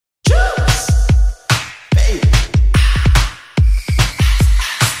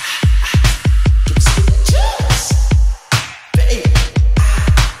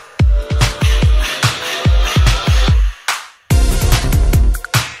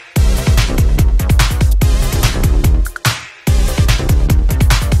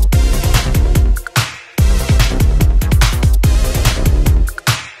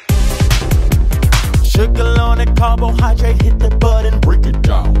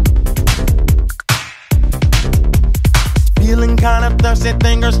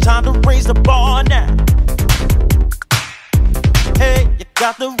anything, it's time to raise the bar now. Hey, you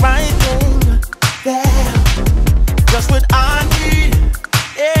got the right thing there, just what I need,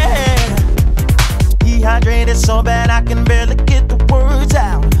 yeah. Dehydrated so bad I can barely get the words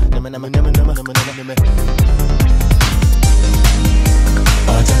out.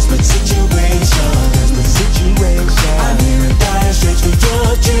 A desperate situation, I'm in a dire straits for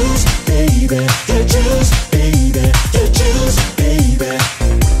your juice, baby. Your juice, baby. Your juice, baby.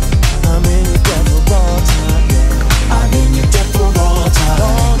 I'm in your debt for all time, yeah. I'm in your debt for all time.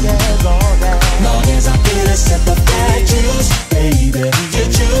 Long as I get a sip of that juice, baby. Your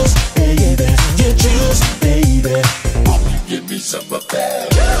juice, baby. Your juice, baby. Give me some of that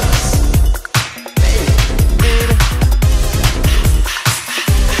juice.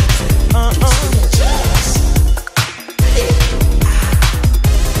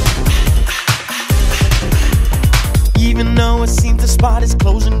 Even though it seems the spot is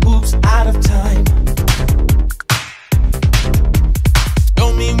closing, oops, out of time.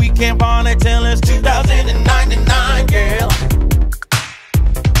 Don't mean we can't party till it's 2099, girl.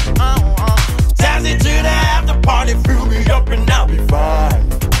 Taxi to the after party, fill me up and I'll be fine.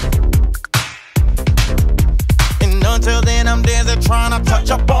 And until then I'm dancing, trying to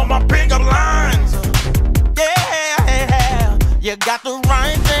touch up all my pickup lines. Yeah, you got the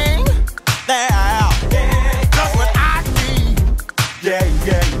right thing there. Just what I need. Yeah.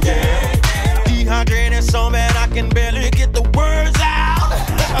 Dehydrated so bad I can barely get the words out.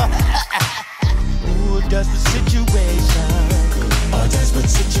 Ooh, a desperate situation. A desperate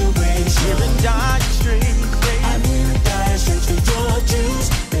situation. You're in dire straits, baby. I'm in a dire straits for your juice,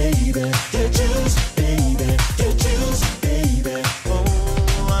 baby. Your juice, baby. Your juice, baby. Oh,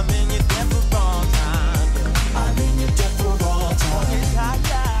 I'm in your debt for all time. I'm in your debt for all time.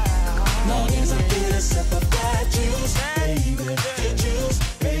 Long as I get a sip of that juice, baby. Your juice,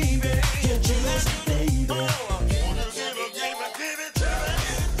 baby. Your juice, baby.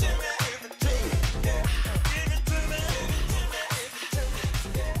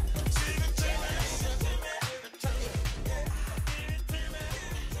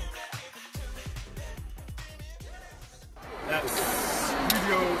 That's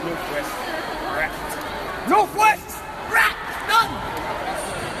UDO Northwest wrapped. Northwest wrapped, done.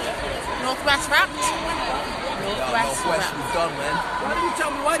 Northwest wrapped. Northwest Northwest was done, man. Why didn't you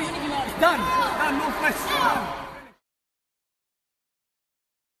tell me? Why didn't you know it's done? Northwest done.